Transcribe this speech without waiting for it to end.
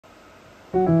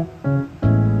I'm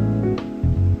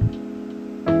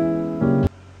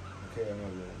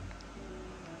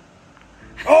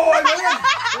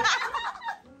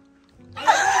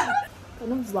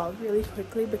gonna vlog really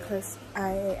quickly because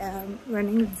I am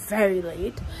running very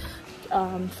late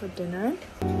for dinner.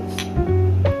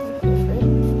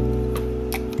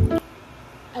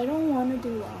 I don't want to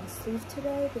do long sleeve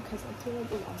today because I feel like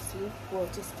the long sleeve will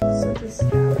just so this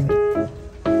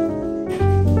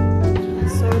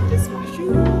so this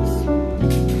mushrooms.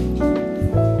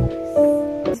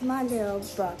 This is my little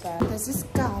brother. This is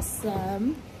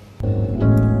Gossam.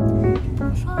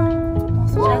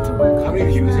 How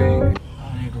many people saying?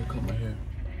 I go cut my hair.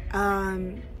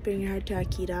 Bringing her to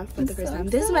Akita for the first time.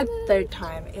 This is my third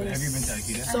time. Have you been to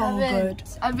Akita? So good.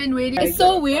 I've been waiting. It's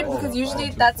so weird because usually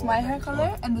that's my hair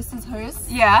color and this is hers.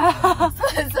 Yeah. So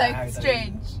it's like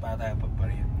strange.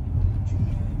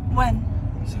 When?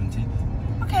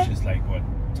 17th. Okay. Which is like what?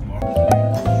 Tomorrow?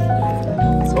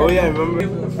 Oh yeah, I remember.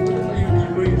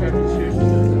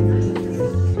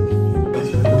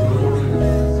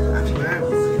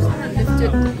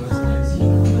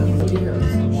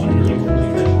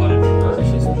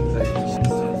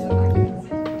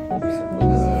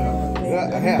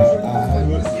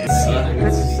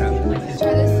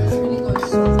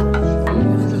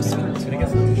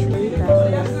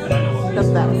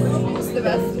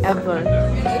 Ever. I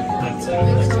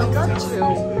got two.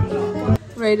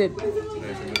 Rated.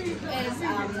 Is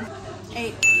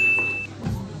 8.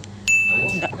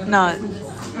 No.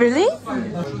 Really?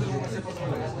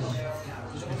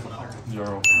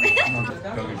 Euro.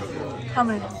 How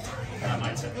many?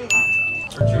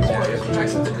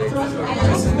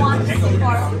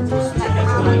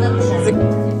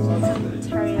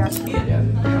 Teriyaki.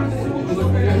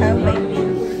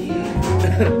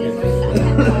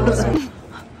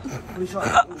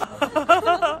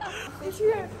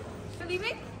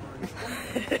 Leaving?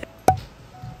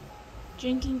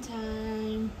 Drinking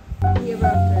time. We have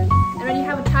and when you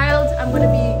have a child, I'm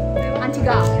gonna be Auntie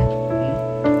Ga.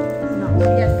 No.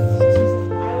 Yes.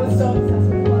 I was so obsessed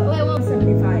with what? Wait, what?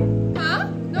 75. Huh?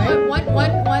 No, right?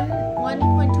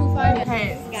 1.25. Okay,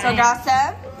 so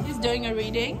Gossam is doing a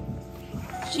reading.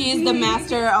 She is the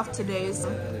master of today's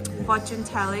fortune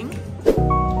telling.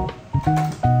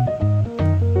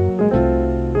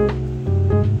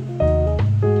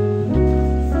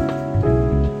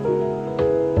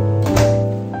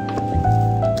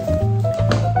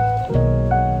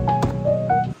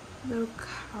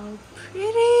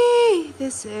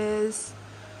 This is,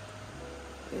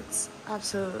 it's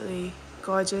absolutely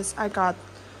gorgeous. I got,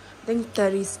 I think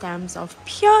 30 stems of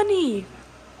peony,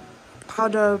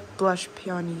 powder blush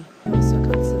peony. I also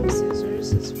got some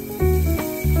scissors as well.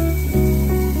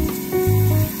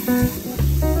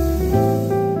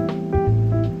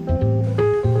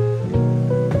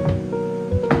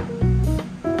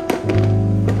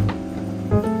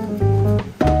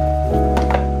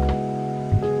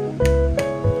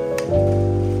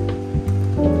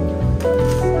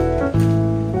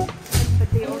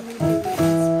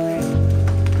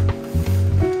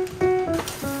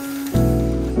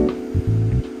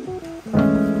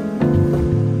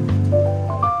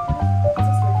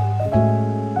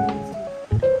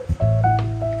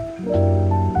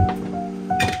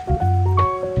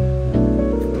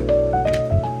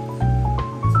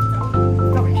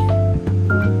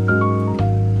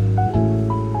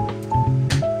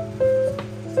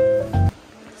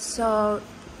 So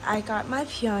I got my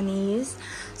peonies.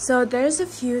 So there's a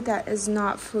few that is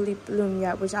not fully bloomed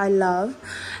yet, which I love.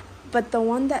 But the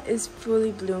one that is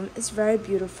fully bloomed is very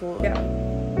beautiful. Yeah.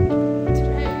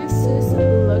 Today's is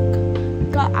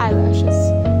look. Got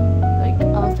eyelashes, like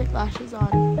fake lashes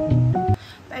on.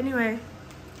 But anyway,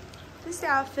 this is the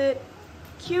outfit.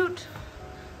 Cute,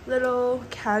 little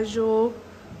casual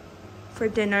for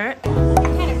dinner.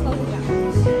 Kind of close it down.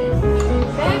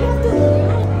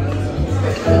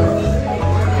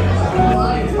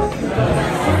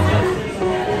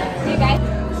 You guys?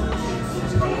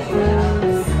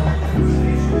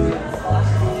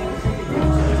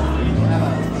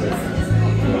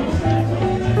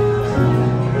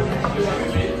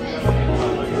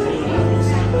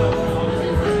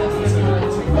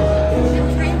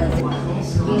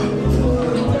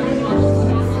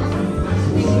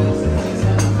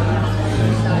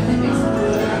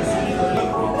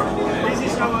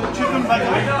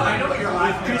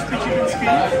 Crispy chicken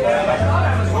skin,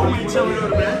 homemade sourdough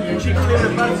bread, chicken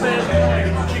liver parfait,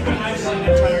 chicken rice, and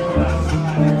entire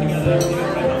together.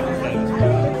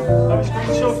 How's it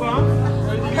going so far?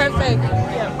 Perfect.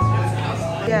 Yeah.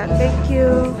 Yeah, thank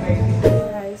you.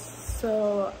 Guys,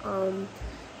 so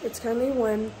it's currently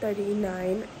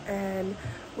 1:39 and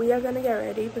we are gonna get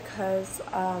ready because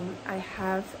I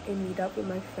have a meetup with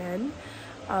my friend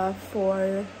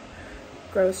for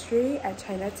grocery at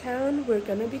Chinatown. We're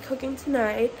gonna be cooking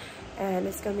tonight and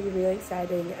it's gonna be really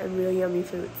exciting and really yummy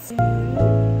foods.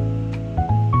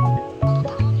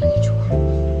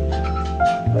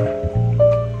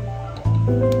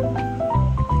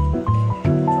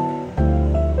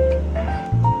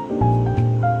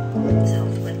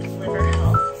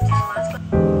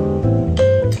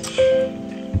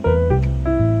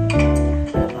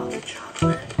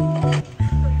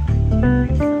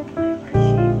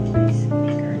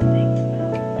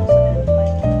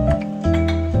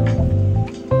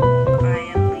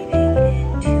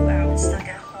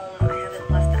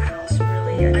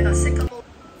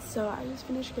 So I just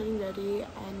finished getting ready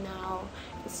and now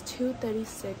it's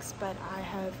 2:36, but I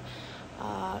have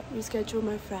rescheduled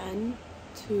my friend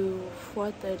to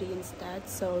 4:30 instead.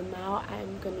 So now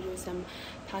I'm gonna do some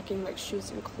packing, like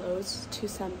shoes and clothes, to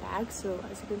some bags. So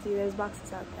as you can see, there's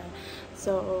boxes out there.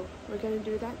 So we're gonna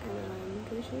do that and I'm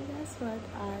gonna show you guys what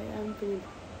I am bringing.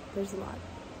 There's a lot.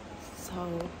 So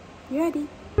you ready?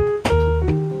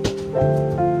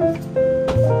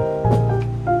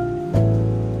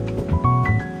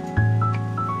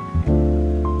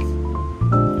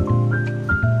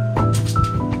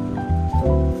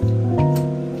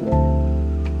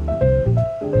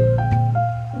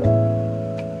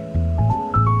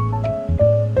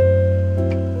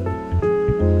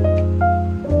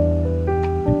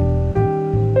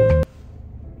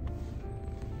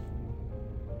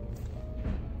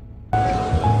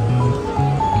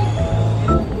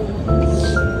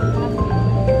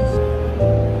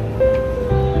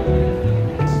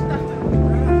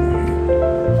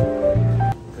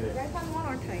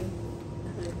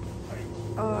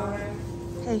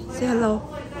 Hey, say hello.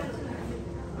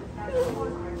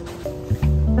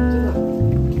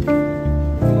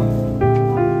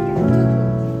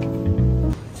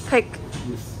 Pick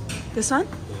this one.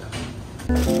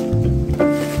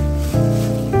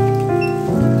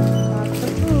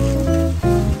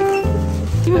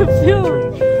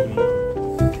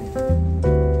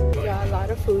 Yeah, a lot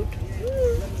of food.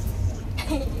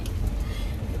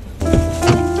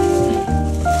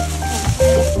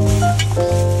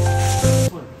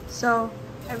 So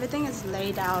everything is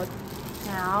laid out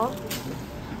now.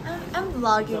 I'm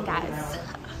vlogging, guys.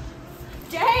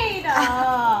 Jade!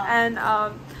 And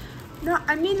no,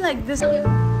 I mean like this. Oh,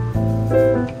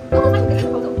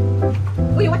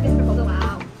 you want this proposal?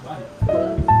 Wow.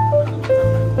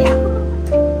 Yeah.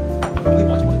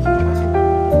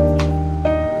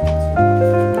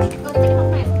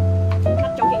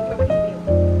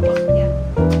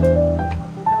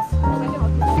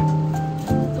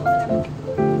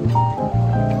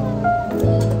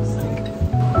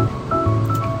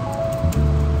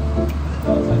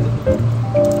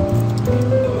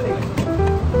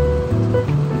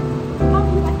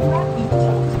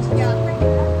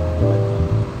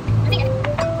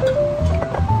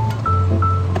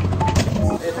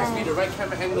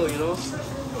 Angle, you know.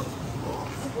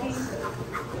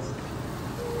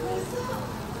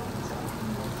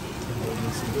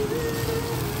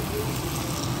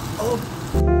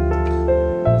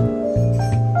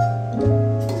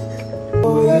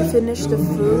 We finished the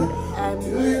food and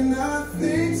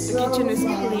the kitchen is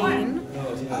clean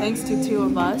thanks to 2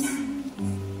 of us.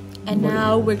 And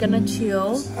now we're gonna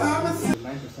chill.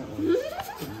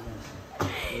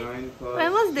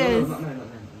 When was this?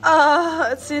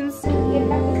 Since